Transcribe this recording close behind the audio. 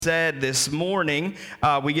Said this morning,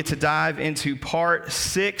 we get to dive into part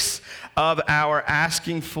 6 of our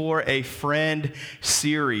Asking for a Friend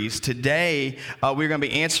series. Today, we're going to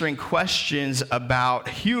be answering questions about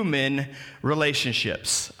human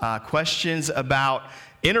relationships, questions about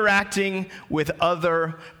interacting with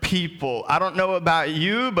other people. I don't know about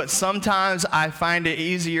you, but sometimes I find it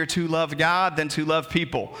easier to love God than to love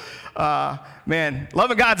people. Man,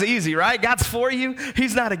 loving God's easy, right? God's for you.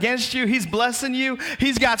 He's not against you. He's blessing you.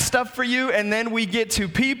 He's got stuff for you. And then we get to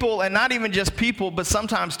people, and not even just people, but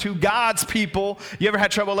sometimes to God's people. You ever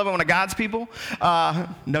had trouble loving one of God's people?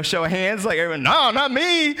 No show of hands. Like, everyone, no, not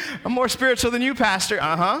me. I'm more spiritual than you, Pastor.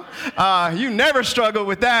 You never struggle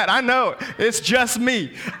with that. I know. It's just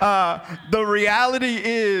me. The reality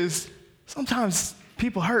is sometimes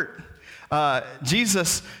people hurt.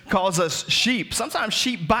 Jesus calls us sheep. Sometimes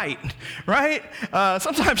sheep bite, right?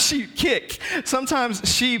 Sometimes sheep kick. Sometimes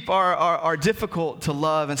sheep are difficult to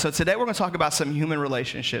love. And so today we're going to talk about some human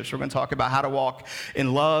relationships. We're going to talk about how to walk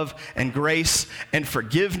in love and grace and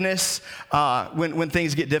forgiveness when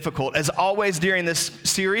things get difficult. As always during this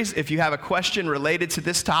series, if you have a question related to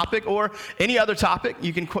this topic or any other topic,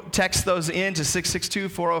 you can text those in to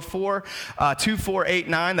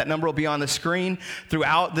 662-404-2489. That number will be on the screen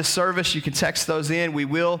throughout the service. You can text those in. We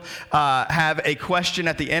will have a question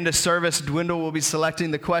at the end of service. Dwindle will be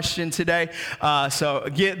selecting the question today. So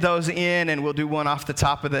get those in, and we'll do one off the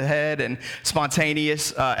top of the head and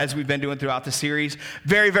spontaneous as we've been doing throughout the series.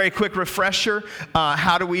 Very, very quick refresher.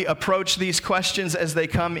 How do we approach these questions as they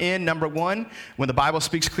come in? Number one, when the Bible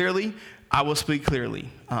speaks clearly, I will speak clearly.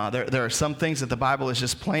 There are some things that the Bible is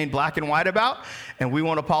just plain black and white about, and we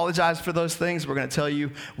won't apologize for those things. We're going to tell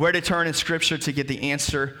you where to turn in Scripture to get the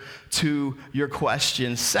answer to your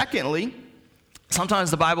question. Secondly, sometimes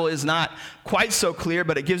the Bible is not quite so clear,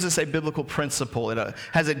 but it gives us a biblical principle. It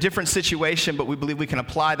has a different situation, but we believe we can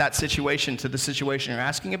apply that situation to the situation you're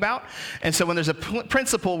asking about. And so when there's a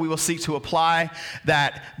principle, we will seek to apply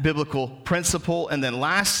that biblical principle. And then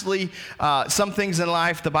lastly, some things in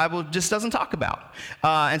life the Bible just doesn't talk about.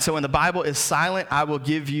 And so when the Bible is silent, I will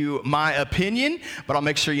give you my opinion, but I'll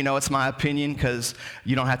make sure you know it's my opinion because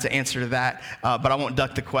you don't have to answer to that, but I won't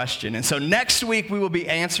duck the question. And so next week, we will be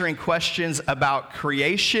answering questions about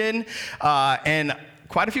creation, and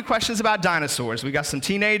quite a few questions about dinosaurs. We got some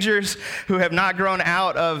teenagers who have not grown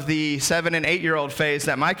out of the 7 and 8-year-old phase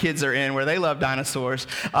that my kids are in, where they love dinosaurs.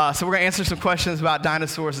 So we're going to answer some questions about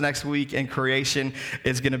dinosaurs next week, and creation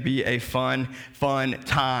is going to be a fun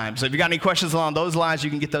time. So if you got any questions along those lines, you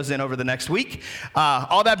can get those in over the next week.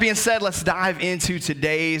 All that being said, let's dive into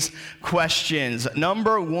today's questions.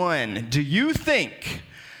 Number one, do you think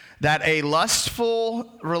that a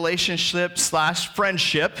lustful relationship /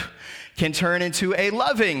 friendship can turn into a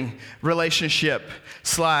loving relationship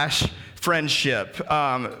 / friendship?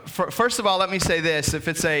 First of all, let me say this. If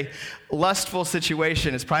it's a lustful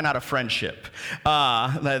situation, it's probably not a friendship.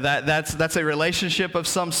 That's a relationship of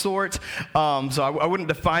some sort. So I wouldn't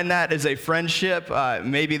define that as a friendship.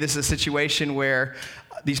 Maybe this is a situation where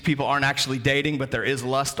these people aren't actually dating, but there is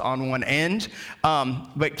lust on one end.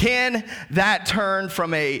 But can that turn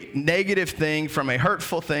from a negative thing, from a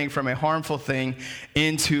hurtful thing, from a harmful thing,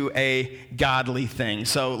 into a godly thing?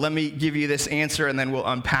 So let me give you this answer, and then we'll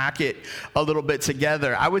unpack it a little bit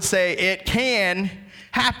together. I would say it can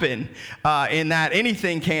happen, in that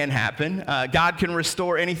anything can happen. God can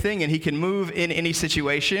restore anything, and he can move in any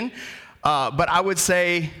situation. But I would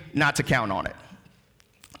say not to count on it.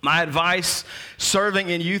 My advice serving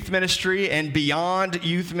in youth ministry and beyond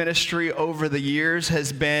youth ministry over the years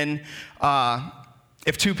has been,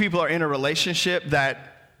 if two people are in a relationship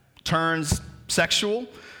that turns sexual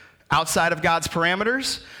outside of God's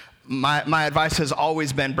parameters, my advice has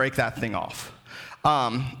always been break that thing off.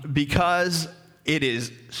 Because it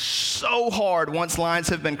is so hard once lines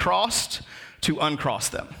have been crossed to uncross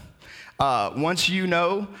them. Once you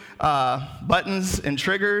know buttons and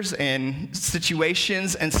triggers and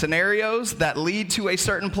situations and scenarios that lead to a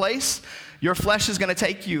certain place, your flesh is going to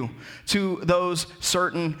take you to those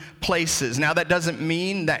certain places. Now, that doesn't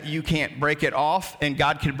mean that you can't break it off and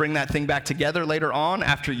God can bring that thing back together later on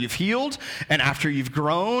after you've healed and after you've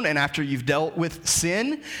grown and after you've dealt with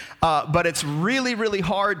sin. But it's really, really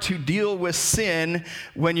hard to deal with sin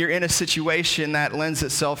when you're in a situation that lends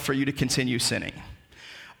itself for you to continue sinning.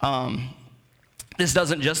 This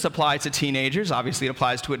doesn't just apply to teenagers. Obviously, it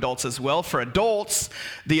applies to adults as well. For adults,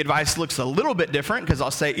 the advice looks a little bit different because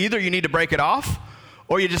I'll say either you need to break it off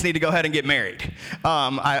or you just need to go ahead and get married.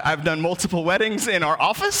 I've done multiple weddings in our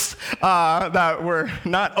office that were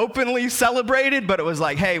not openly celebrated, but it was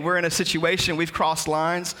like, hey, we're in a situation, we've crossed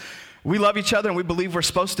lines. we love each other and we believe we're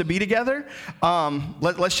supposed to be together.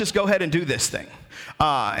 Let's just go ahead and do this thing.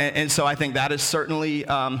 And so I think that is certainly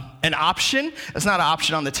an option. It's not an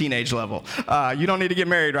option on the teenage level. You don't need to get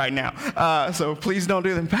married right now. So please don't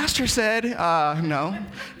do that. Pastor said, no,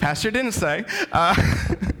 Pastor didn't say.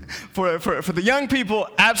 For the young people,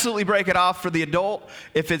 absolutely break it off. For the adult,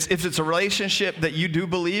 if it's a relationship that you do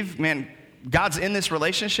believe, man, God's in this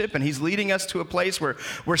relationship and he's leading us to a place where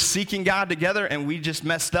we're seeking God together and we just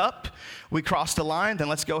messed up, we crossed a line, then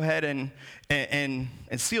let's go ahead and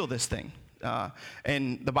seal this thing.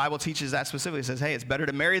 And the Bible teaches that specifically. It says, hey, it's better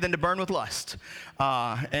to marry than to burn with lust.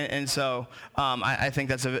 So I think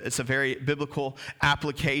it's a very biblical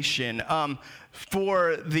application.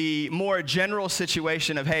 For the more general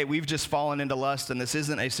situation of, hey, we've just fallen into lust and this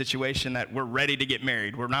isn't a situation that we're ready to get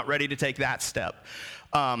married. We're not ready to take that step.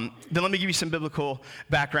 Then let me give you some biblical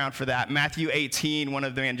background for that. Matthew 18, one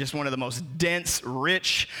of the most dense,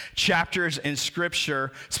 rich chapters in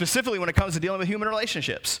Scripture, specifically when it comes to dealing with human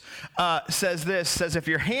relationships, says if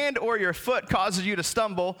your hand or your foot causes you to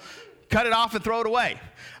stumble, cut it off and throw it away.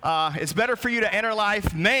 It's better for you to enter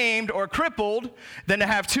life maimed or crippled than to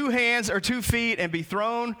have 2 hands or 2 feet and be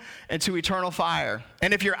thrown into eternal fire.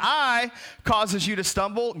 And if your eye causes you to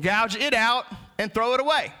stumble, gouge it out and throw it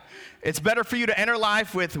away. It's better for you to enter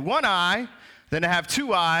life with 1 eye than to have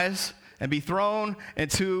 2 eyes and be thrown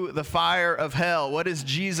into the fire of hell. What is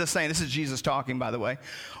Jesus saying? This is Jesus talking, by the way.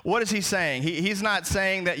 What is he saying? He's not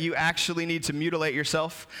saying that you actually need to mutilate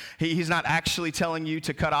yourself. He's not actually telling you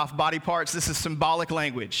to cut off body parts. This is symbolic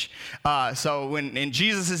language. So when in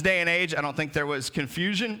Jesus' day and age, I don't think there was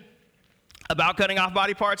confusion about cutting off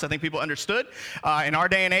body parts. I think people understood. In our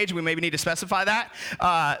day and age, we maybe need to specify that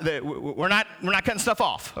we're not cutting stuff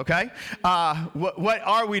off, okay? What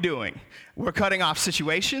are we doing? We're cutting off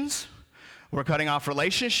situations. We're cutting off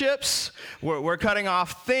relationships. We're cutting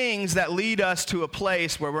off things that lead us to a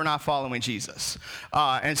place where we're not following Jesus.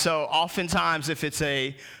 And so oftentimes if it's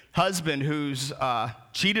a husband who's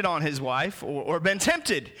cheated on his wife or been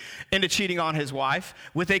tempted into cheating on his wife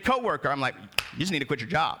with a coworker, I'm like, you just need to quit your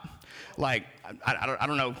job. Like, I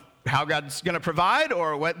don't know how God's going to provide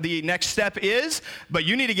or what the next step is, but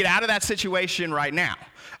you need to get out of that situation right now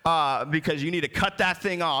because you need to cut that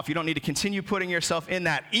thing off. You don't need to continue putting yourself in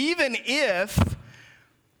that. Even if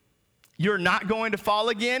you're not going to fall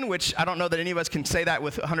again, which I don't know that any of us can say that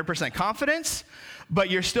with 100% confidence, but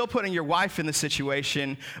you're still putting your wife in the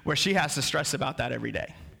situation where she has to stress about that every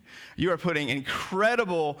day. You are putting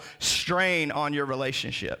incredible strain on your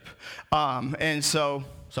relationship.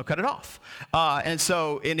 So cut it off. And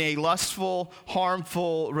so in a lustful,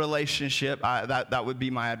 harmful relationship, that would be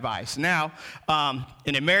my advice. Now,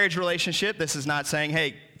 in a marriage relationship, this is not saying,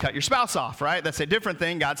 hey, cut your spouse off, right? That's a different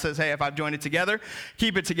thing. God says, hey, if I've joined it together,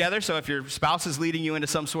 keep it together. So if your spouse is leading you into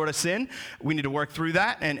some sort of sin, we need to work through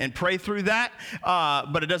that and pray through that.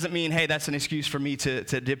 But it doesn't mean, hey, that's an excuse for me to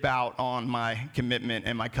dip out on my commitment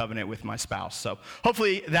and my covenant with my spouse. So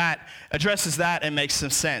hopefully that addresses that and makes some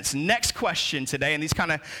sense. Next question today, and these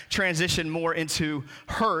kind of transition more into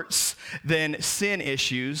hurts than sin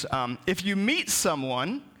issues. If you meet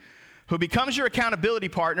someone who becomes your accountability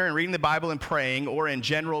partner in reading the Bible and praying, or in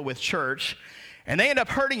general with church, and they end up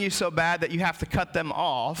hurting you so bad that you have to cut them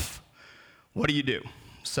off, what do you do?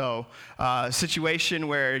 So a situation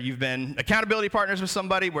where you've been accountability partners with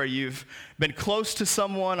somebody, where you've been close to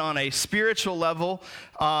someone on a spiritual level,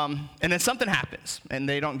 and then something happens, and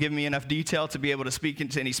they don't give me enough detail to be able to speak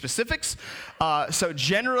into any specifics. So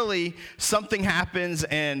generally, something happens,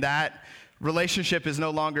 and that relationship is no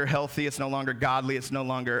longer healthy, it's no longer godly, it's no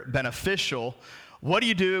longer beneficial. What do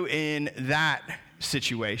you do in that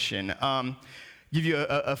situation? Give you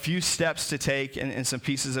a few steps to take and some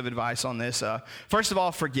pieces of advice on this. First of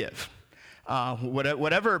all, forgive.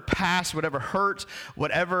 Whatever past, whatever hurt,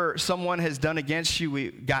 whatever someone has done against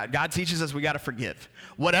you, God teaches us we got to forgive,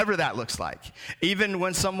 whatever that looks like. Even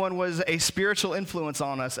when someone was a spiritual influence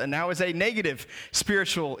on us and now is a negative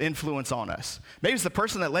spiritual influence on us. Maybe it's the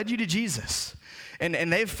person that led you to Jesus.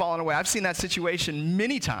 And they've fallen away. I've seen that situation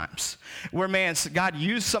many times where, man, God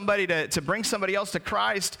used somebody to bring somebody else to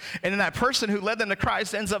Christ, and then that person who led them to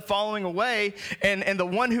Christ ends up falling away, and the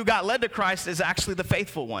one who got led to Christ is actually the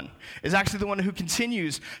faithful one, is actually the one who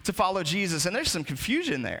continues to follow Jesus. And there's some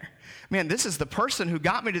confusion there. Man, this is the person who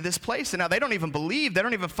got me to this place, and now they don't even believe, they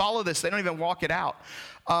don't even follow this, they don't even walk it out.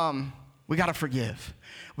 We got to forgive.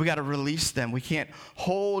 We got to release them. We can't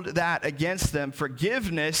hold that against them.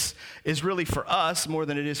 Forgiveness is really for us more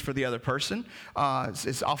than it is for the other person.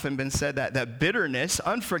 It's often been said that bitterness,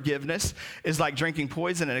 unforgiveness, is like drinking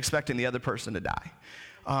poison and expecting the other person to die.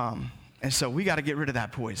 And so we got to get rid of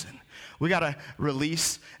that poison. We got to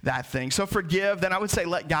release that thing. So forgive, then I would say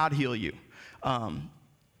let God heal you.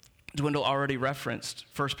 Dwindle already referenced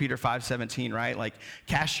 1 Peter 5:17, right? Like,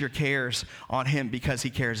 cast your cares on him because he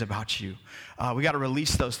cares about you. We got to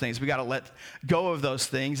release those things. We got to let go of those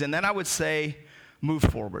things. And then I would say move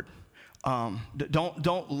forward.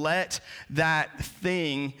 Don't let that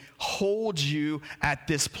thing hold you at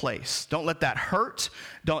this place. Don't let that hurt.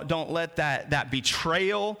 Don't let that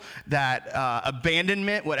betrayal, that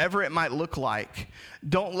abandonment, whatever it might look like,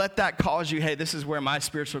 don't let that cause you, hey, this is where my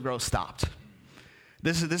spiritual growth stopped.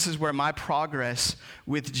 This is where my progress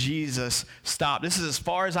with Jesus stopped. This is as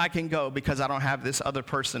far as I can go because I don't have this other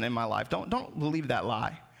person in my life. Don't believe that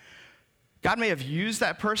lie. God may have used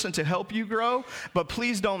that person to help you grow, but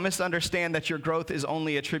please don't misunderstand that your growth is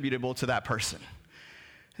only attributable to that person.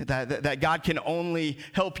 That God can only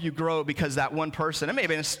help you grow because that one person, it may have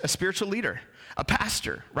been a spiritual leader, a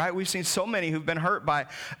pastor, right? We've seen so many who've been hurt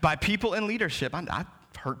by people in leadership. I've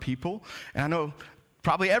hurt people, and I know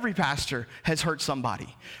probably every pastor has hurt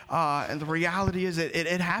somebody. And the reality is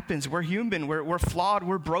it happens. We're human. We're flawed.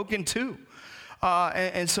 We're broken too.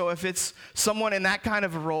 And so if it's someone in that kind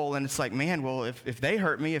of a role and it's like, man, well, if they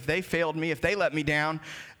hurt me, if they failed me, if they let me down,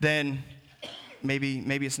 then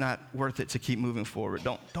maybe it's not worth it to keep moving forward.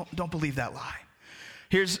 Don't believe that lie.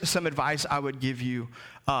 Here's some advice I would give you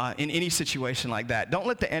in any situation like that. Don't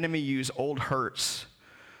let the enemy use old hurts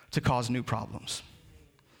to cause new problems.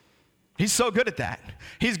 He's so good at that.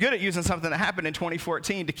 He's good at using something that happened in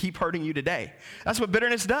 2014 to keep hurting you today. That's what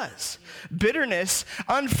bitterness does. Bitterness,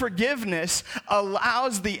 unforgiveness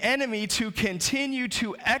allows the enemy to continue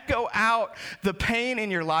to echo out the pain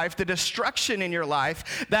in your life, the destruction in your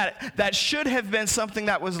life that should have been something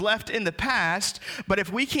that was left in the past, but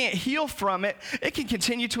if we can't heal from it, it can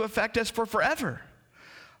continue to affect us for forever.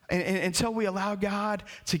 And until we allow God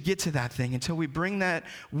to get to that thing, until we bring that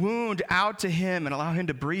wound out to him and allow him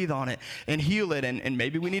to breathe on it and heal it, and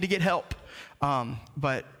maybe we need to get help.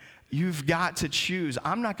 But you've got to choose.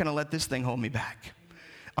 I'm not going to let this thing hold me back.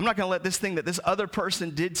 I'm not going to let this thing that this other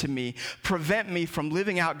person did to me prevent me from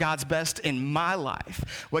living out God's best in my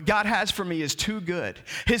life. What God has for me is too good.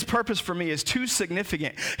 His purpose for me is too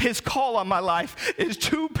significant. His call on my life is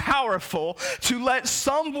too powerful to let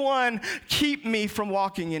someone keep me from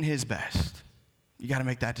walking in his best. You got to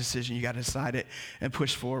make that decision. You got to decide it and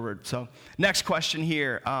push forward. So next question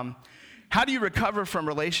here. How do you recover from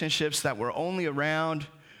relationships that were only around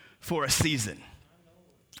for a season?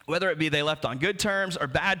 Whether it be they left on good terms or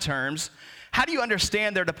bad terms, how do you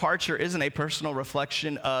understand their departure isn't a personal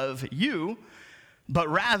reflection of you, but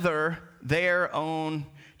rather their own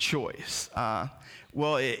choice?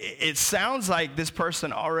 Well, it sounds like this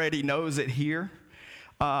person already knows it here.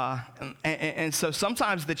 And so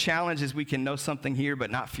sometimes the challenge is we can know something here but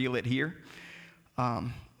not feel it here.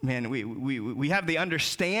 Man, we have the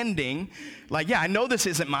understanding, like, yeah, I know this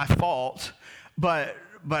isn't my fault, but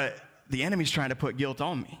the enemy's trying to put guilt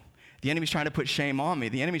on me. The enemy's trying to put shame on me.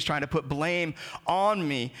 The enemy's trying to put blame on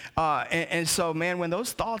me. And so, man, when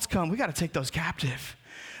those thoughts come, we got to take those captive.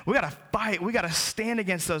 We got to fight. We got to stand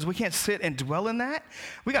against those. We can't sit and dwell in that.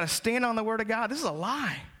 We got to stand on the word of God. This is a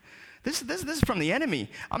lie. This is from the enemy.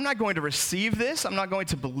 I'm not going to receive this. I'm not going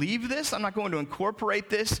to believe this. I'm not going to incorporate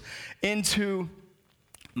this into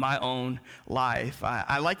my own life.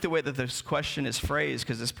 I like the way that this question is phrased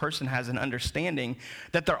because this person has an understanding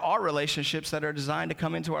that there are relationships that are designed to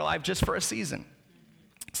come into our life just for a season.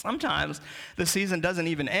 Sometimes the season doesn't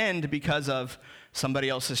even end because of somebody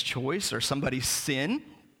else's choice or somebody's sin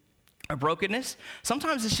or brokenness.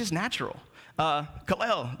 Sometimes it's just natural.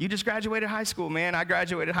 Kalel, you just graduated high school, man. I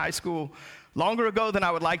graduated high school longer ago than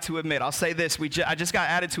I would like to admit. I'll say this. I just got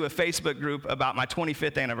added to a Facebook group about my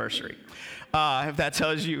 25th anniversary. If that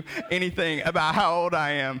tells you anything about how old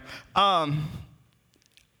I am.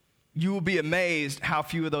 You will be amazed how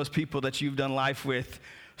few of those people that you've done life with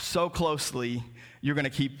so closely you're going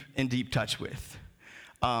to keep in deep touch with.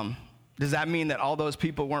 Does that mean that all those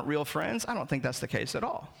people weren't real friends? I don't think that's the case at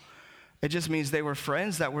all. It just means they were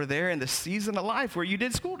friends that were there in the season of life where you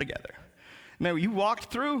did school together. Man, you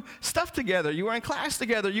walked through stuff together. You were in class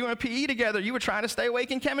together. You were in PE together. You were trying to stay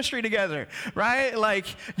awake in chemistry together, right? Like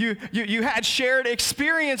you had shared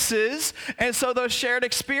experiences, and so those shared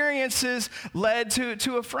experiences led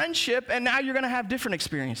to a friendship, and now you're going to have different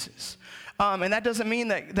experiences. And that doesn't mean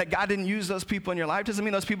that God didn't use those people in your life. It doesn't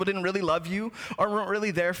mean those people didn't really love you or weren't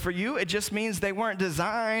really there for you. It just means they weren't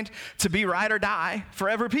designed to be ride or die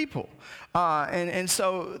forever people. And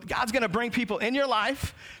so God's going to bring people in your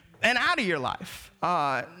life and out of your life.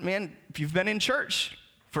 Man, if you've been in church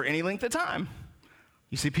for any length of time,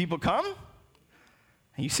 you see people come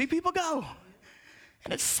And you see people go,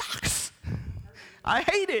 and it sucks. I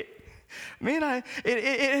hate it. Man,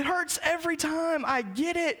 it hurts every time. I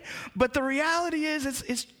get it. But the reality is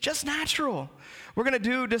it's just natural. We're going to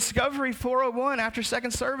do Discovery 401 after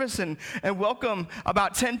second service and welcome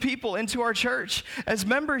about 10 people into our church as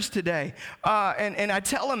members today. And I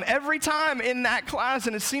tell them every time in that class,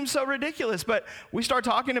 and it seems so ridiculous, but we start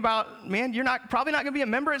talking about, man, you're probably not going to be a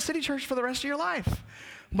member at City Church for the rest of your life.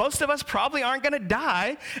 Most of us probably aren't going to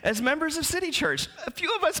die as members of City Church. A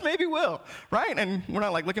few of us maybe will, right? And we're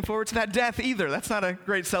not like looking forward to that death either. That's not a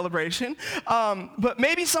great celebration. But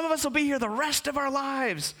maybe some of us will be here the rest of our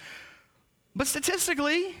lives. But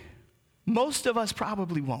statistically, most of us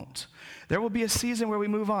probably won't. There will be a season where we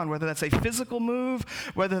move on, whether that's a physical move,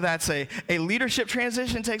 whether that's a leadership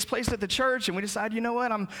transition takes place at the church, and we decide, you know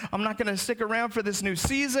what, I'm not going to stick around for this new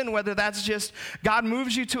season, whether that's just God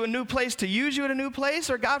moves you to a new place to use you at a new place,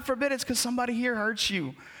 or God forbid it's because somebody here hurts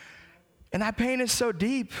you. And that pain is so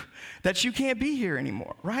deep that you can't be here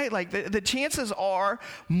anymore, right? Like the chances are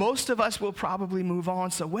most of us will probably move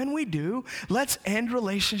on. So when we do, let's end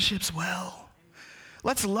relationships well.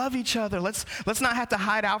 Let's love each other. Let's not have to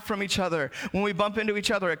hide out from each other when we bump into each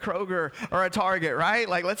other at Kroger or at Target, right?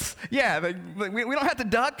 Like we don't have to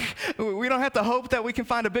duck. We don't have to hope that we can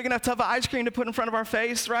find a big enough tub of ice cream to put in front of our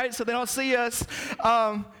face, right? So they don't see us.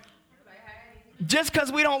 Just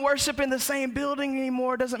because we don't worship in the same building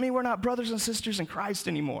anymore doesn't mean we're not brothers and sisters in Christ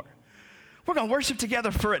anymore. We're going to worship together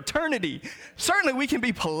for eternity. Certainly we can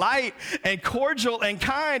be polite and cordial and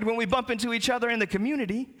kind when we bump into each other in the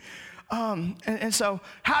community. And so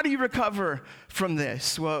how do you recover from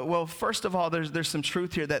this? Well, first of all, there's some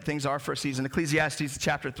truth here that things are for a season. Ecclesiastes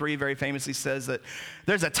chapter 3 very famously says that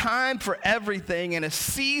there's a time for everything and a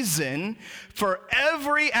season for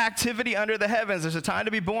every activity under the heavens. There's a time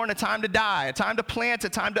to be born, a time to die, a time to plant, a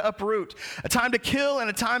time to uproot, a time to kill and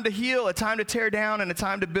a time to heal, a time to tear down and a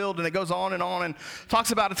time to build. And it goes on and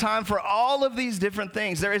talks about a time for all of these different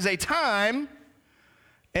things. There is a time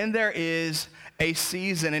and there is a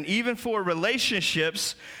season. And even for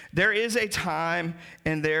relationships, there is a time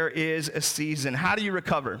and there is a season. How do you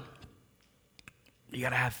recover? You got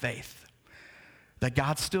to have faith that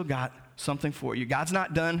God's still got something for you. God's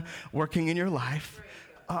not done working in your life.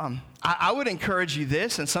 I would encourage you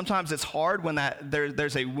this, and sometimes it's hard when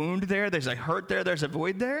there's a wound there, there's a hurt there, there's a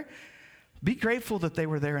void there. Be grateful that they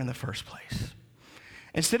were there in the first place.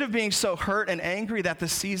 Instead of being so hurt and angry that the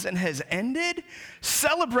season has ended,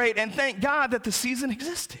 celebrate and thank God that the season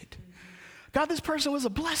existed. God, this person was a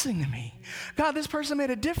blessing to me. God, this person made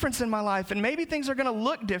a difference in my life, and maybe things are going to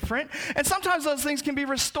look different, and sometimes those things can be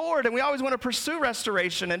restored, and we always want to pursue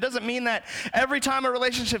restoration. It doesn't mean that every time a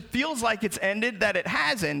relationship feels like it's ended, that it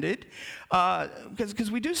has ended,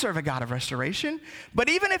 because we do serve a God of restoration. But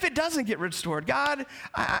even if it doesn't get restored, God,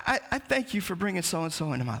 I thank you for bringing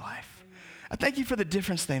so-and-so into my life. I thank you for the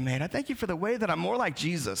difference they made. I thank you for the way that I'm more like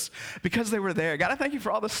Jesus because they were there. God, I thank you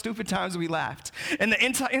for all the stupid times we laughed and the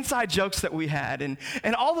inside jokes that we had and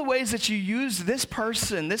all the ways that you used this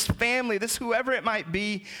person, this family, this whoever it might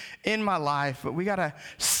be in my life. But we got to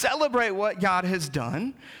celebrate what God has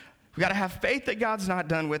done. We got to have faith that God's not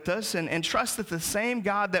done with us and trust that the same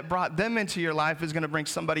God that brought them into your life is going to bring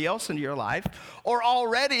somebody else into your life or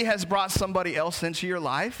already has brought somebody else into your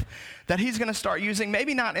life that he's going to start using,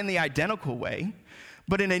 maybe not in the identical way,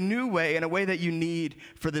 but in a new way, in a way that you need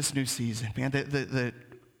for this new season. Man, the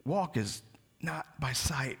walk is not by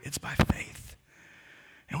sight, it's by faith.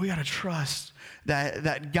 And we got to trust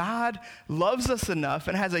that God loves us enough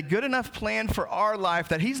and has a good enough plan for our life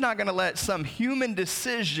that he's not going to let some human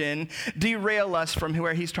decision derail us from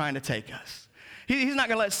where he's trying to take us. He's not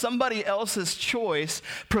going to let somebody else's choice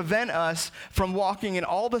prevent us from walking in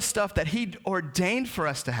all the stuff that he ordained for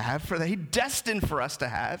us to have, that he destined for us to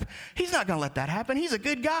have. He's not going to let that happen. He's a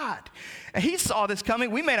good God. And he saw this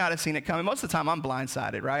coming. We may not have seen it coming. Most of the time I'm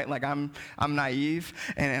blindsided, right? Like I'm naive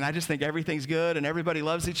and I just think everything's good and everybody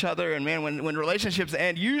loves each other. And man, when relationships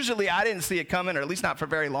end, usually I didn't see it coming, or at least not for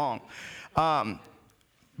very long.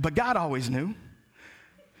 But God always knew.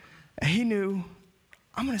 And he knew,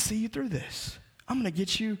 I'm going to see you through this. I'm going to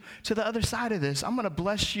get you to the other side of this. I'm going to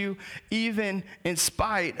bless you even in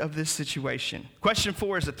spite of this situation. Question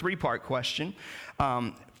 4 is a 3-part question.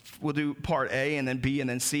 We'll do part A and then B and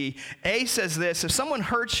then C. A says this: if someone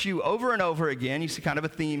hurts you over and over again, you see kind of a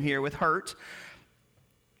theme here with hurt,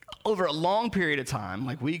 over a long period of time,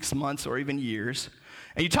 like weeks, months, or even years,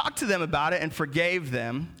 and you talk to them about it and forgave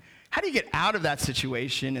them, how do you get out of that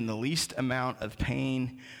situation in the least amount of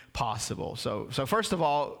pain possible? So first of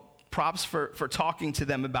all, props for talking to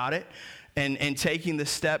them about it and taking the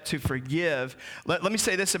step to forgive. Let me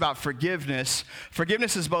say this about forgiveness.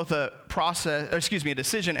 Forgiveness is both a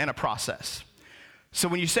decision and a process. So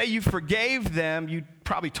when you say you forgave them, you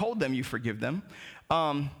probably told them you forgive them.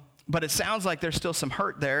 But it sounds like there's still some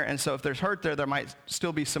hurt there. And so if there's hurt there, there might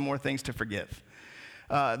still be some more things to forgive.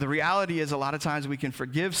 The reality is a lot of times we can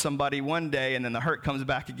forgive somebody one day and then the hurt comes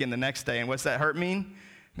back again the next day. And what's that hurt mean?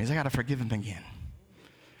 It means I got to forgive them again.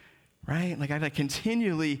 Right? Like I got to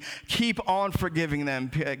continually keep on forgiving them.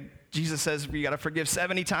 Jesus says we got to forgive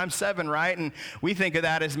 70 times 7, right? And we think of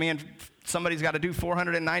that as, man, somebody's got to do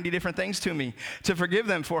 490 different things to me to forgive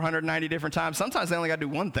them 490 different times. Sometimes they only got to do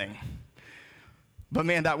one thing. But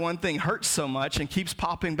man, that one thing hurts so much and keeps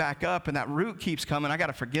popping back up, and that root keeps coming. I got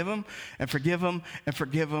to forgive them and forgive them and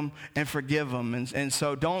forgive them and forgive them. And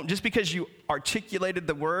so don't, just because you articulated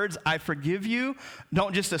the words, I forgive you,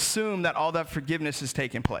 don't just assume that all that forgiveness is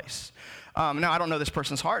taking place. Now, I don't know this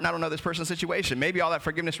person's heart, and I don't know this person's situation. Maybe all that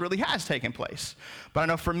forgiveness really has taken place. But I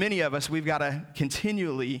know for many of us, we've got to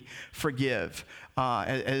continually forgive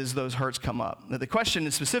as those hurts come up. Now, the question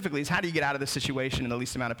specifically is, how do you get out of this situation in the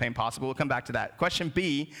least amount of pain possible? We'll come back to that. Question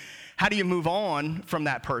B, how do you move on from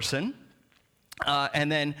that person? And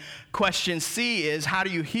then question C is, how do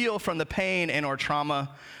you heal from the pain and or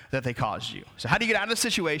trauma that they caused you? So how do you get out of the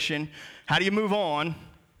situation? How do you move on?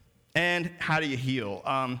 And how do you heal?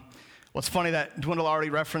 Well, it's funny that Dwindle already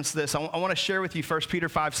referenced this. I want to share with you 1 Peter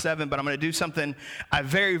 5:7, but I'm going to do something I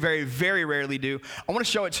very, very, very rarely do. I want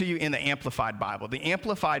to show it to you in the Amplified Bible. The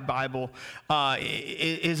Amplified Bible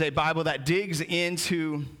is a Bible that digs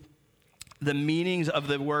into the meanings of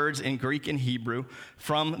the words in Greek and Hebrew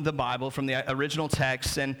from the Bible, from the original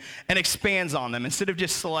text, and expands on them. Instead of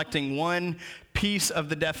just selecting one piece of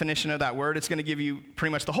the definition of that word, it's going to give you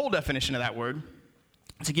pretty much the whole definition of that word,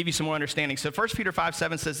 to give you some more understanding. So 1 Peter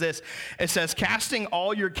 5:7 says this. It says, casting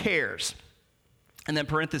all your cares, and then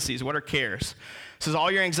parentheses, what are cares? It says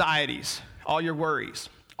all your anxieties, all your worries,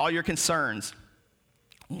 all your concerns,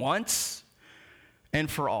 once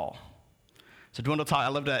and for all. So Dwindle taught, I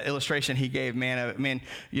love that illustration he gave, man,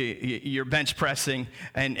 you're bench pressing,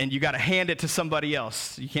 and you got to hand it to somebody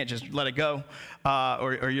else. You can't just let it go,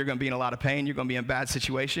 or you're going to be in a lot of pain. You're going to be in a bad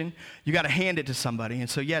situation. You got to hand it to somebody. And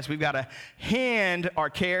so, yes, we've got to hand our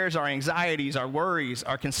cares, our anxieties, our worries,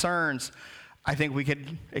 our concerns. I think we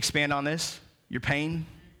could expand on this. Your pain,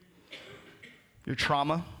 your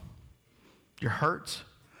trauma, your hurt,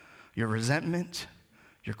 your resentment,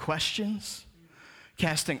 your questions,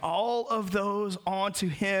 casting all of those onto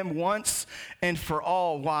him once and for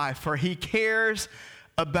all. Why? For he cares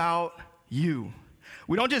about you.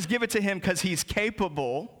 We don't just give it to him because he's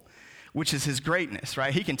capable, which is his greatness,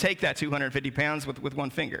 right? He can take that 250 pounds with one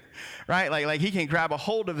finger, right? Like he can grab a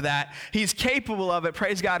hold of that. He's capable of it.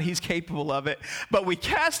 Praise God, he's capable of it. But we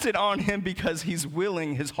cast it on him because he's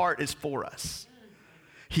willing. His heart is for us.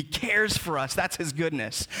 He cares for us. That's his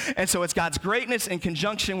goodness. And so it's God's greatness in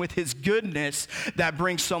conjunction with his goodness that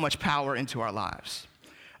brings so much power into our lives.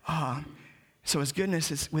 So his goodness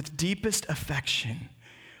is with deepest affection,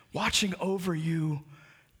 watching over you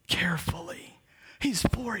carefully. He's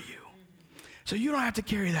for you. So you don't have to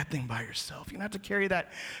carry that thing by yourself. You don't have to carry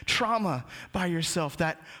that trauma by yourself,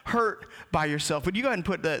 that hurt by yourself. Would you go ahead and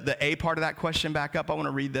put the A part of that question back up? I want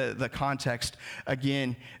to read the context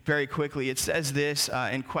again very quickly. It says this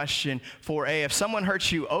in question 4A. If someone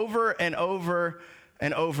hurts you over and over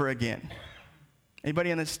and over again.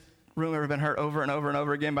 Anybody in this room ever been hurt over and over and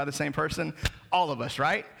over again by the same person? All of us,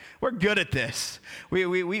 right? We're good at this.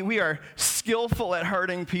 We are skillful at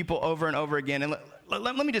hurting people over and over again. And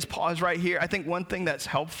let me just pause right here. I think one thing that's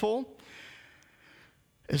helpful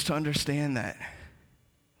is to understand that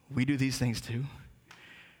we do these things too.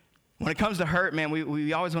 When it comes to hurt, man,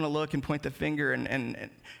 we always want to look and point the finger and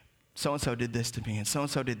so-and-so did this to me and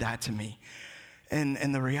so-and-so did that to me.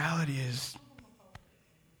 And the reality is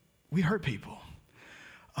we hurt people.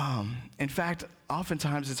 In fact,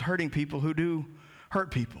 oftentimes it's hurting people who do hurt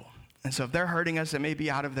people. And so if they're hurting us, it may be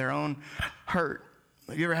out of their own hurt.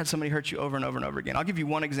 Have you ever had somebody hurt you over and over and over again? I'll give you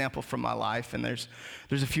one example from my life, and there's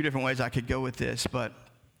a few different ways I could go with this, but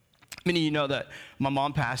many of you know that my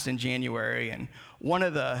mom passed in January, and one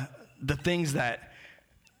of the things that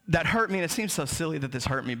hurt me, and it seems so silly that this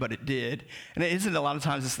hurt me, but it did, and it isn't a lot of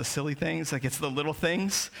times it's the silly things, like it's the little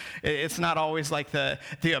things. It's not always like the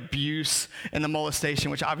abuse and the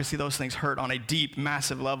molestation, which obviously those things hurt on a deep,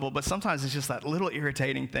 massive level, but sometimes it's just that little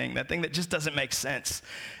irritating thing, that thing that just doesn't make sense,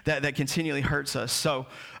 that continually hurts us. So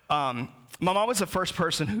my mom was the first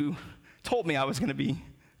person who told me I was going to be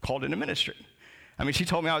called into ministry. I mean, she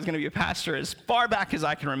told me I was going to be a pastor as far back as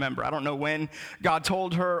I can remember. I don't know when God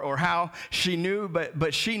told her or how she knew,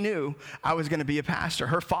 but she knew I was going to be a pastor.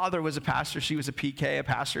 Her father was a pastor. She was a PK, a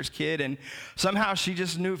pastor's kid, and somehow she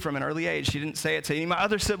just knew from an early age. She didn't say it to any of my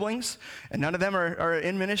other siblings, and none of them are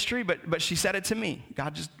in ministry, but she said it to me.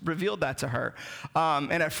 God just revealed that to her.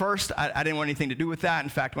 And at first, I didn't want anything to do with that. In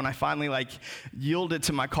fact, when I finally yielded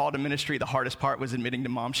to my call to ministry, the hardest part was admitting to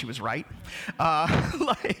Mom she was right.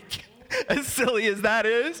 As silly as that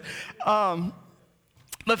is. But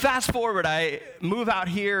fast forward, I move out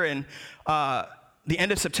here and the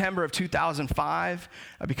end of September of 2005,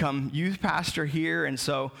 I become youth pastor here. And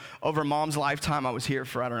so over Mom's lifetime, I was here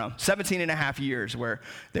for, 17 and a half years, where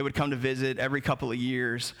they would come to visit every couple of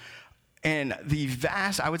years. And the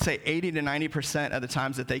vast, I would say 80 to 90% of the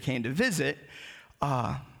times that they came to visit,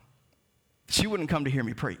 she wouldn't come to hear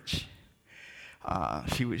me preach.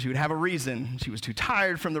 She would have a reason. She was too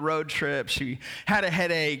tired from the road trip. She had a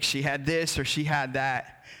headache. She had this or she had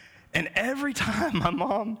that. And every time my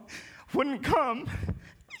mom wouldn't come,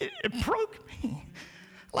 it broke me.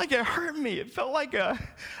 Like it hurt me. It felt like a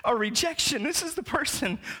rejection. This is the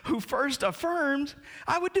person who first affirmed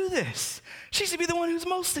I would do this. She should be the one who's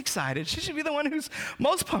most excited. She should be the one who's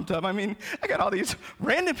most pumped up. I mean, I got all these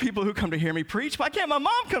random people who come to hear me preach. Why can't my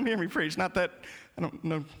mom come hear me preach? Not that, I don't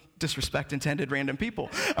know, disrespect intended, random people.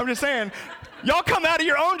 I'm just saying, y'all come out of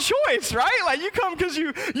your own choice, right? Like you come because you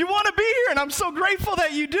want to be here, and I'm so grateful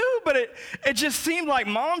that you do, but it just seemed like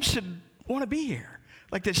Mom should want to be here.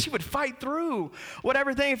 Like that she would fight through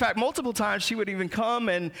whatever thing. In fact, multiple times she would even come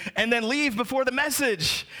and then leave before the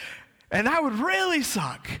message. And that would really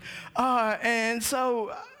suck. And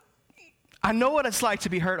so I know what it's like to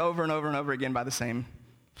be hurt over and over and over again by the same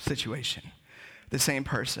situation, the same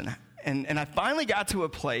person. And I finally got to a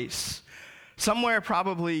place, somewhere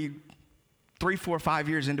probably 3, 4, 5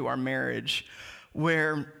 years into our marriage,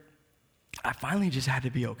 where I finally just had to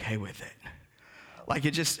be okay with it. Like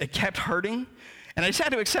it kept hurting. And I just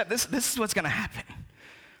had to accept this is what's going to happen.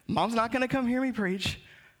 Mom's not going to come hear me preach,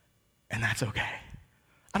 and that's okay.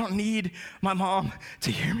 I don't need my mom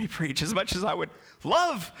to hear me preach as much as I would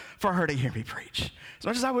love for her to hear me preach. As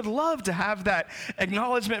much as I would love to have that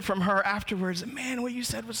acknowledgement from her afterwards. Man, what you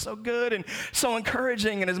said was so good and so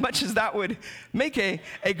encouraging. And as much as that would make a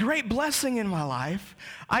great blessing in my life,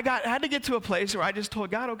 I had to get to a place where I just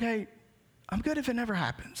told God, okay, I'm good if it never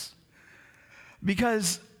happens.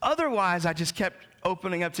 Because otherwise, I just kept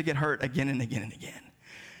opening up to get hurt again and again and again.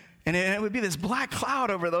 And it would be this black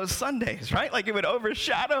cloud over those Sundays, right? Like it would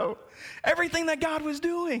overshadow everything that God was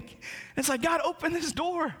doing. It's like God opened this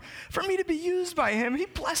door for me to be used by him. He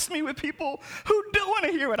blessed me with people who do want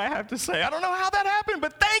to hear what I have to say. I don't know how that happened,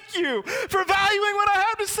 but thank you for valuing what I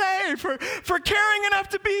have to say, for caring enough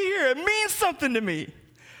to be here. It means something to me.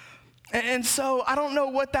 And so I don't know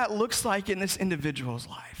what that looks like in this individual's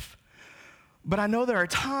life. But I know there are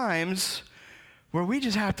times where we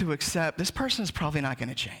just have to accept this person is probably not going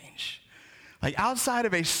to change. Like outside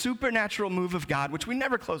of a supernatural move of God, which we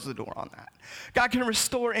never close the door on that. God can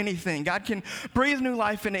restore anything. God can breathe new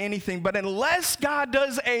life into anything. But unless God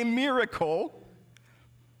does a miracle,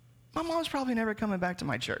 my mom's probably never coming back to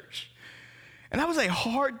my church. And that was a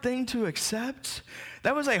hard thing to accept.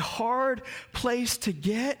 That was a hard place to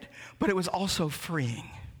get, but it was also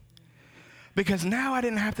freeing. Because now I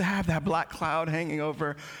didn't have to have that black cloud hanging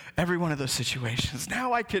over every one of those situations.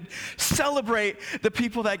 Now I could celebrate the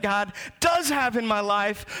people that God does have in my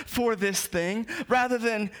life for this thing, rather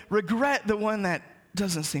than regret the one that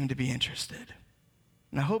doesn't seem to be interested.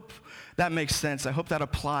 And I hope that makes sense. I hope that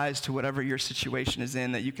applies to whatever your situation is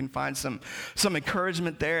in, that you can find some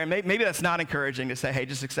encouragement there. And maybe that's not encouraging to say, hey,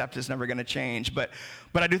 just accept it's never going to change. But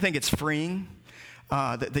I do think it's freeing.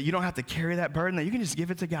 That you don't have to carry that burden, that you can just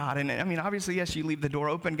give it to God. And I mean, obviously, yes, you leave the door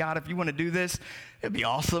open. God, if you want to do this, it'd be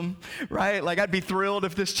awesome, right? Like, I'd be thrilled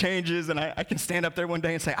if this changes and I can stand up there one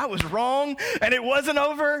day and say, I was wrong and it wasn't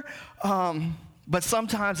over. But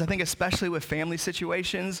sometimes, I think especially with family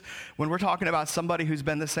situations, when we're talking about somebody who's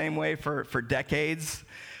been the same way for decades,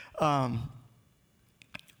 there's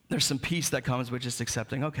some peace that comes with just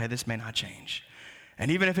accepting, okay, this may not change.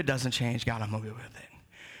 And even if it doesn't change, God, I'm okay with it.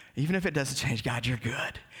 Even if it doesn't change, God, you're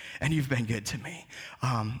good, and you've been good to me.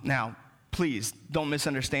 Now, please don't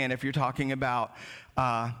misunderstand. If you're talking about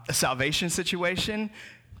a salvation situation,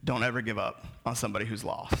 don't ever give up on somebody who's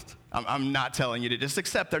lost. I'm not telling you to just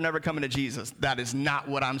accept they're never coming to Jesus. That is not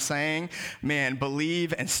what I'm saying. Man,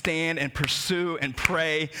 believe and stand and pursue and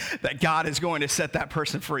pray that God is going to set that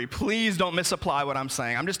person free. Please don't misapply what I'm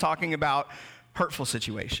saying. I'm just talking about hurtful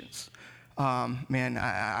situations. Man,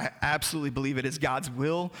 I absolutely believe it is God's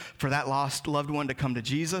will for that lost loved one to come to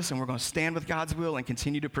Jesus, and we're going to stand with God's will and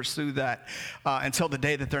continue to pursue that until the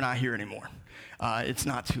day that they're not here anymore. It's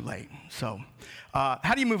not too late. So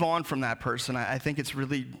how do you move on from that person? I think it's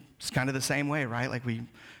kind of the same way, right? Like we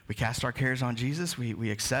cast our cares on Jesus. We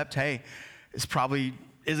accept, hey, this probably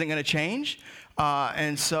isn't going to change,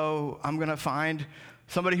 and so I'm going to find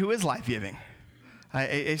somebody who is life-giving.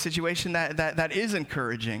 A situation that is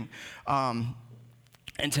encouraging, and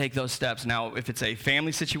take those steps. Now, if it's a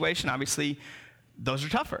family situation, obviously, those are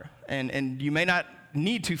tougher. And you may not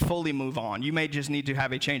need to fully move on. You may just need to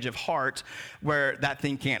have a change of heart where that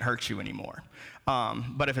thing can't hurt you anymore.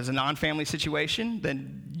 But if it's a non-family situation,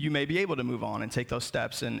 then you may be able to move on and take those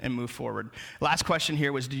steps and move forward. Last question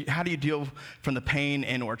here was, how do you deal from the pain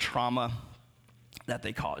and or trauma that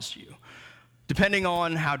they caused you? Depending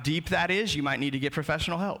on how deep that is, you might need to get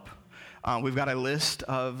professional help. We've got a list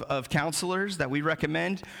of counselors that we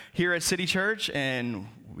recommend here at City Church, and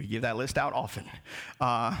we give that list out often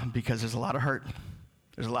because there's a lot of hurt.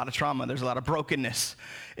 There's a lot of trauma. There's a lot of brokenness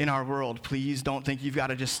in our world. Please don't think you've got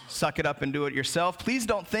to just suck it up and do it yourself. Please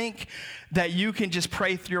don't think that you can just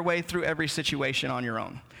pray your way through every situation on your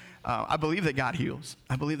own. I believe that God heals.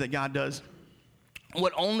 I believe that God does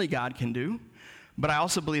what only God can do. But I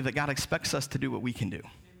also believe that God expects us to do what we can do.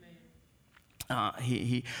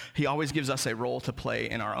 He always gives us a role to play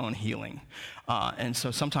in our own healing. And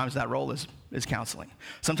so sometimes that role is counseling.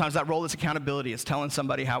 Sometimes that role is accountability. It's telling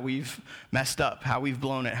somebody how we've messed up, how we've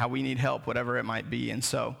blown it, how we need help, whatever it might be. And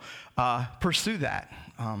so pursue that.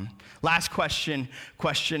 Last question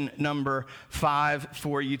number 5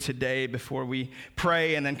 for you today before we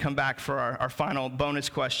pray and then come back for our final bonus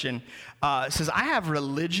question. It says, I have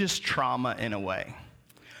religious trauma in a way.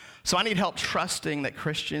 So I need help trusting that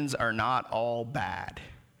Christians are not all bad.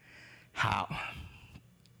 How?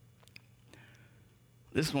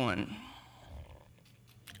 This one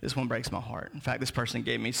breaks my heart. In fact, this person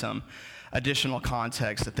gave me some additional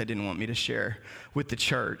context that they didn't want me to share with the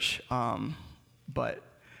church. But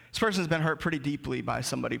this person's been hurt pretty deeply by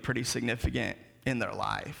somebody pretty significant in their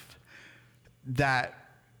life that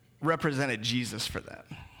represented Jesus for them.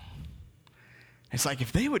 It's like,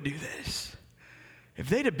 if they would do this, if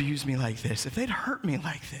they'd abuse me like this, if they'd hurt me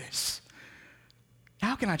like this,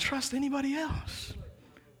 how can I trust anybody else?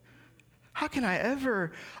 How can I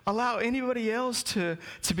ever allow anybody else to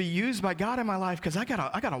be used by God in my life? Because I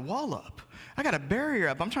got a wall up. I got a barrier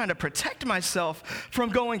up. I'm trying to protect myself from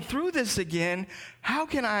going through this again. How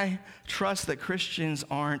can I trust that Christians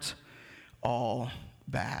aren't all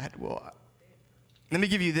bad? Well, let me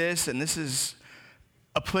give you this, and this is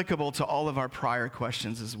applicable to all of our prior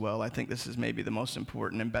questions as well. I think this is maybe the most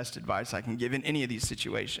important and best advice I can give in any of these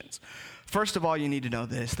situations. First of all, you need to know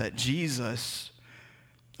this, that Jesus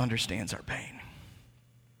understands our pain.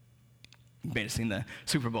 You may have seen the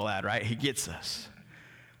Super Bowl ad, right? He gets us.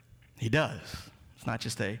 He does. It's not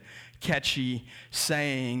just a catchy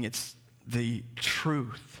saying, it's the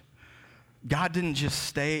truth. God didn't just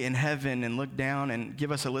stay in heaven and look down and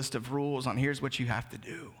give us a list of rules on here's what you have to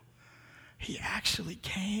do. He actually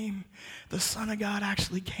came, the Son of God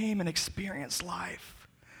actually came and experienced life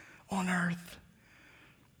on earth.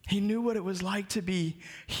 He knew what it was like to be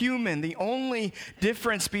human. The only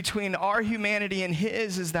difference between our humanity and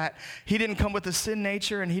his is that he didn't come with a sin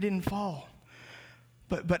nature and he didn't fall.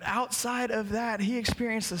 But outside of that, he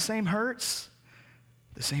experienced the same hurts,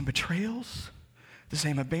 the same betrayals, the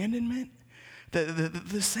same abandonment,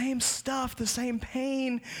 the same stuff, the same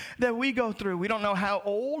pain that we go through. We don't know how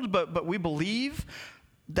old, but we believe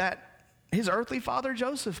that his earthly father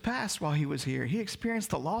Joseph passed while he was here. He experienced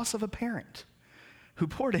the loss of a parent who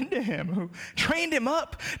poured into him, who trained him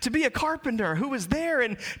up to be a carpenter, who was there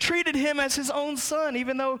and treated him as his own son,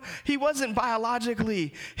 even though he wasn't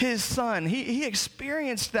biologically his son. He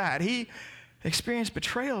experienced that. He experienced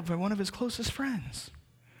betrayal by one of his closest friends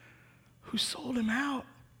who sold him out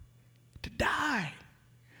to die.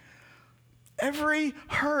 Every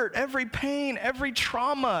hurt, every pain, every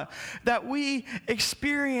trauma that we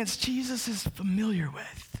experience, Jesus is familiar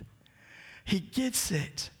with. He gets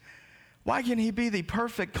it. Why can he be the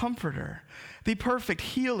perfect comforter, the perfect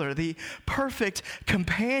healer, the perfect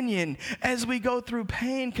companion as we go through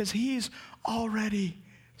pain? Because he's already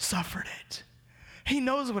suffered it. He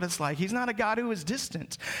knows what it's like. He's not a God who is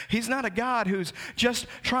distant. He's not a God who's just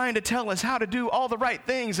trying to tell us how to do all the right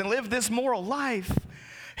things and live this moral life.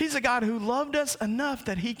 He's a God who loved us enough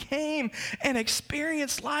that he came and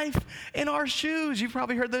experienced life in our shoes. You've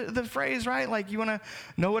probably heard the phrase, right? Like, you want to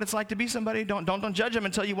know what it's like to be somebody, don't judge them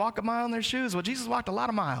until you walk a mile in their shoes. Well, Jesus walked a lot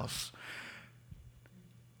of miles.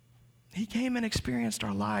 He came and experienced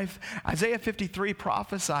our life. Isaiah 53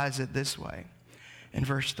 prophesies it this way. In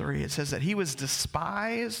verse 3, it says that he was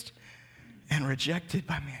despised and rejected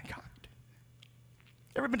by mankind.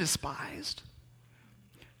 Ever been despised?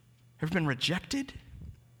 Ever been rejected?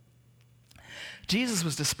 Jesus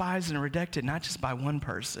was despised and rejected not just by one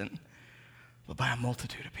person, but by a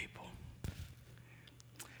multitude of people.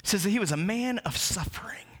 It says that he was a man of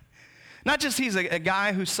suffering. Not just he's a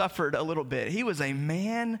guy who suffered a little bit. He was a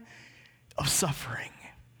man of suffering.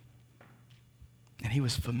 And he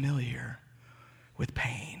was familiar with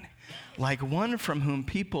pain. Like one from whom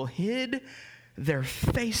people hid their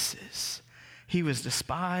faces. He was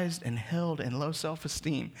despised and held in low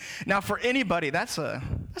self-esteem. Now, for anybody, that's a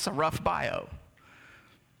rough bio.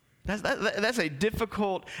 That's a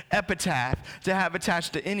difficult epitaph to have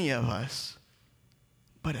attached to any of us,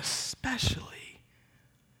 but especially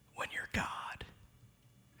when you're God.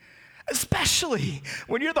 Especially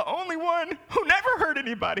when you're the only one who never hurt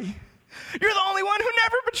anybody. You're the only one who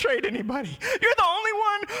never betrayed anybody. You're the only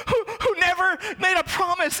one who never made a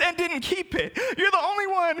promise and didn't keep it. You're the only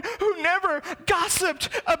one who never gossiped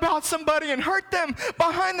about somebody and hurt them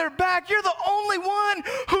behind their back. You're the only one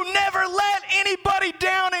who never let anybody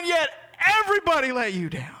down, and yet everybody let you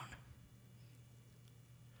down.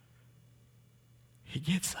 He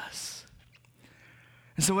gets us.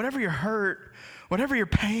 And so whatever your hurt, whatever your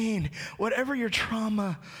pain, whatever your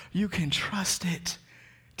trauma, you can trust it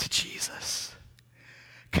to Jesus,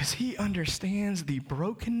 because he understands the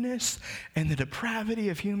brokenness and the depravity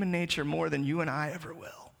of human nature more than you and I ever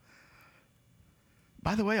will.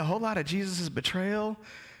 By the way, a whole lot of Jesus' betrayal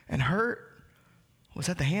and hurt was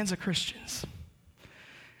at the hands of Christians.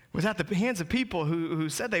 Was at the hands of people who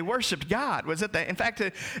said they worshiped God. In fact,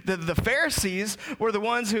 the Pharisees were the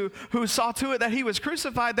ones who saw to it that he was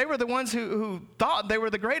crucified. They were the ones who thought they were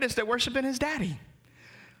the greatest at worshiping his daddy.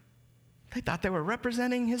 They thought they were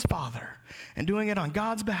representing his Father and doing it on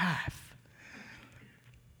God's behalf.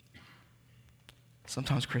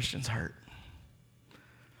 Sometimes Christians hurt.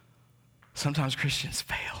 Sometimes Christians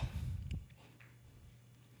fail.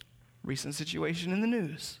 Recent situation in the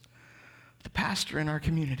news. The pastor in our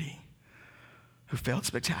community who failed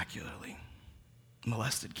spectacularly,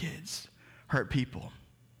 molested kids, hurt people.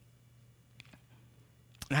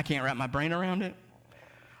 And I can't wrap my brain around it.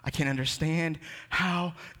 I can't understand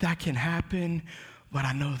how that can happen, but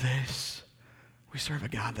I know this. We serve a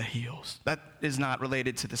God that heals. That is not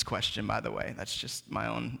related to this question, by the way. That's just my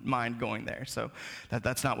own mind going there. So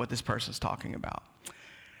that's not what this person's talking about.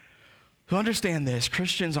 So understand this.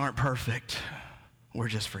 Christians aren't perfect. We're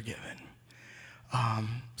just forgiven.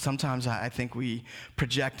 Sometimes I think we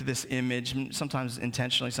project this image, sometimes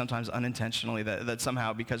intentionally, sometimes unintentionally, that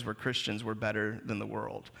somehow because we're Christians, we're better than the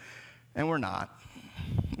world. And we're not.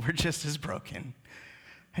 We're just as broken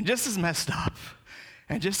and just as messed up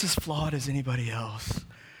and just as flawed as anybody else.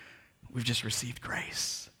 We've just received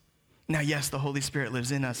grace. Now, yes, the Holy Spirit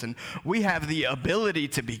lives in us, and we have the ability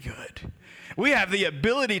to be good. We have the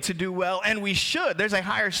ability to do well, and we should. There's a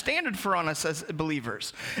higher standard for on us as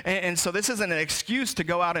believers. And so this isn't an excuse to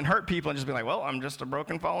go out and hurt people and just be like, well, I'm just a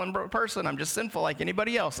broken, fallen person. I'm just sinful like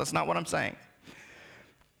anybody else. That's not what I'm saying.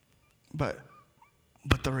 But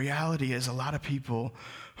the reality is a lot of people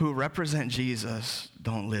who represent Jesus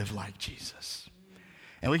don't live like Jesus.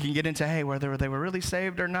 And we can get into, hey, whether they were really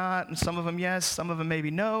saved or not, and some of them yes, some of them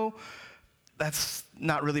maybe no. That's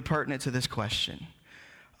not really pertinent to this question.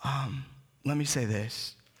 Let me say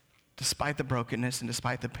this. Despite the brokenness and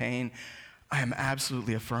despite the pain, I am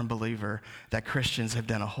absolutely a firm believer that Christians have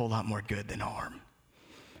done a whole lot more good than harm.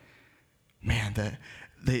 Man,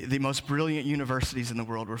 the most brilliant universities in the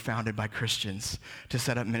world were founded by Christians to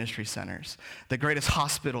set up ministry centers. The greatest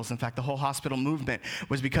hospitals, in fact, the whole hospital movement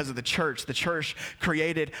was because of the church. The church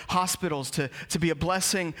created hospitals to be a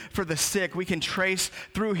blessing for the sick. We can trace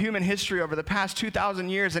through human history over the past 2,000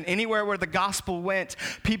 years, and anywhere where the gospel went,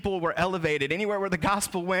 people were elevated. Anywhere where the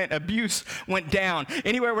gospel went, abuse went down.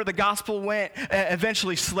 Anywhere where the gospel went,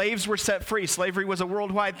 eventually slaves were set free. Slavery was a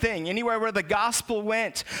worldwide thing. Anywhere where the gospel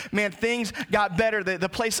went, man, things got better.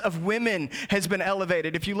 The place of women has been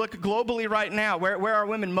elevated. If you look globally right now, where are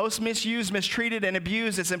women most misused, mistreated, and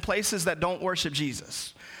abused? It's in places that don't worship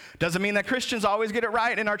Jesus. Doesn't mean that Christians always get it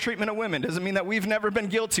right in our treatment of women. Doesn't mean that we've never been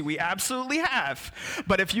guilty. We absolutely have.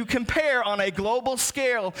 But if you compare on a global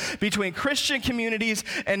scale between Christian communities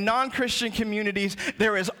and non-Christian communities,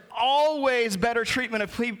 there is always better treatment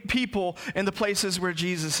of people in the places where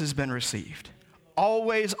Jesus has been received.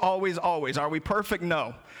 Always, always, always. Are we perfect?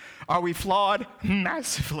 No. Are we flawed?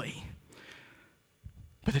 Massively.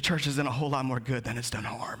 But the church has done a whole lot more good than it's done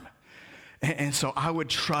harm. And so I would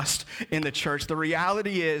trust in the church. The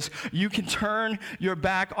reality is you can turn your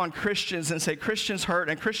back on Christians and say Christians hurt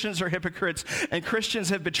and Christians are hypocrites and Christians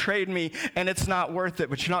have betrayed me and it's not worth it,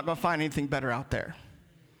 but you're not going to find anything better out there.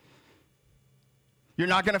 You're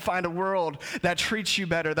not going to find a world that treats you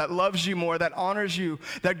better, that loves you more, that honors you,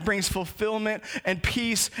 that brings fulfillment and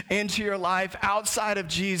peace into your life outside of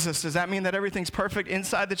Jesus. Does that mean that everything's perfect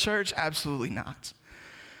inside the church? Absolutely not.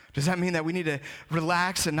 Does that mean that we need to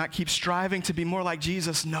relax and not keep striving to be more like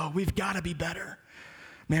Jesus? No, we've got to be better.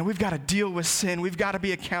 Man, we've got to deal with sin. We've got to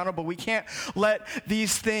be accountable. We can't let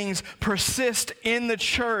these things persist in the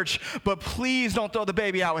church, but please don't throw the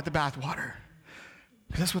baby out with the bathwater,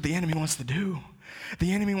 because that's what the enemy wants to do.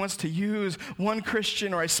 The enemy wants to use one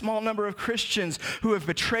Christian or a small number of Christians who have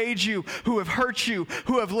betrayed you, who have hurt you,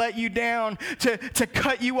 who have let you down, to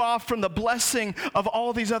cut you off from the blessing of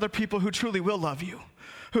all these other people who truly will love you,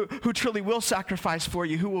 who truly will sacrifice for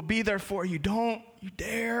you, who will be there for you. Don't you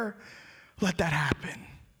dare let that happen.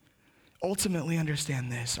 Ultimately,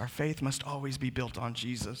 understand this. Our faith must always be built on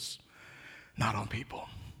Jesus, not on people.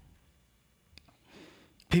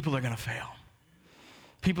 People are going to fail.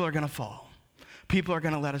 People are going to fall. People are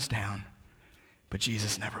going to let us down, but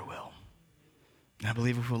Jesus never will. And I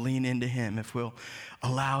believe if we'll lean into him, if we'll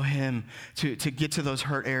allow him to get to those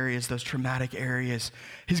hurt areas, those traumatic areas,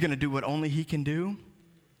 he's going to do what only he can do,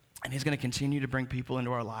 and he's going to continue to bring people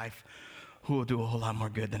into our life who will do a whole lot more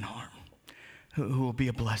good than harm, who will be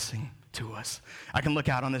a blessing to us. I can look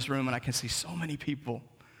out on this room and I can see so many people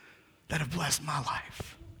that have blessed my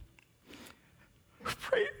life, who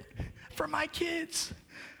prayed for my kids,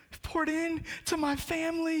 poured in to my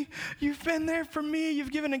family. You've been there for me.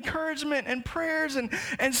 You've given encouragement and prayers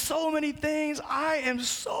and so many things. I am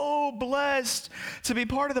so blessed to be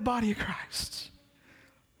part of the body of Christ.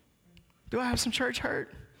 Do I have some church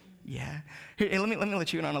hurt? Yeah. Here, let me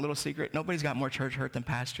let you in on a little secret. Nobody's got more church hurt than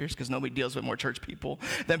pastors, because nobody deals with more church people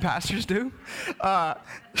than pastors do.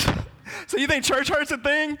 So you think church hurt's a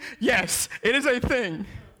thing? Yes, it is a thing.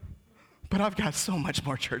 But I've got so much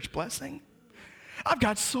more church blessing. I've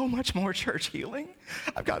got so much more church healing.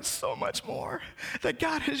 I've got so much more that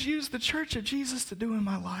God has used the church of Jesus to do in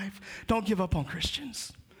my life. Don't give up on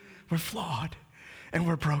Christians. We're flawed and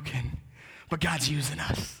we're broken, but God's using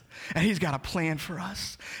us, and he's got a plan for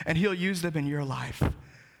us, and he'll use them in your life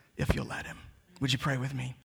if you'll let him. Would you pray with me?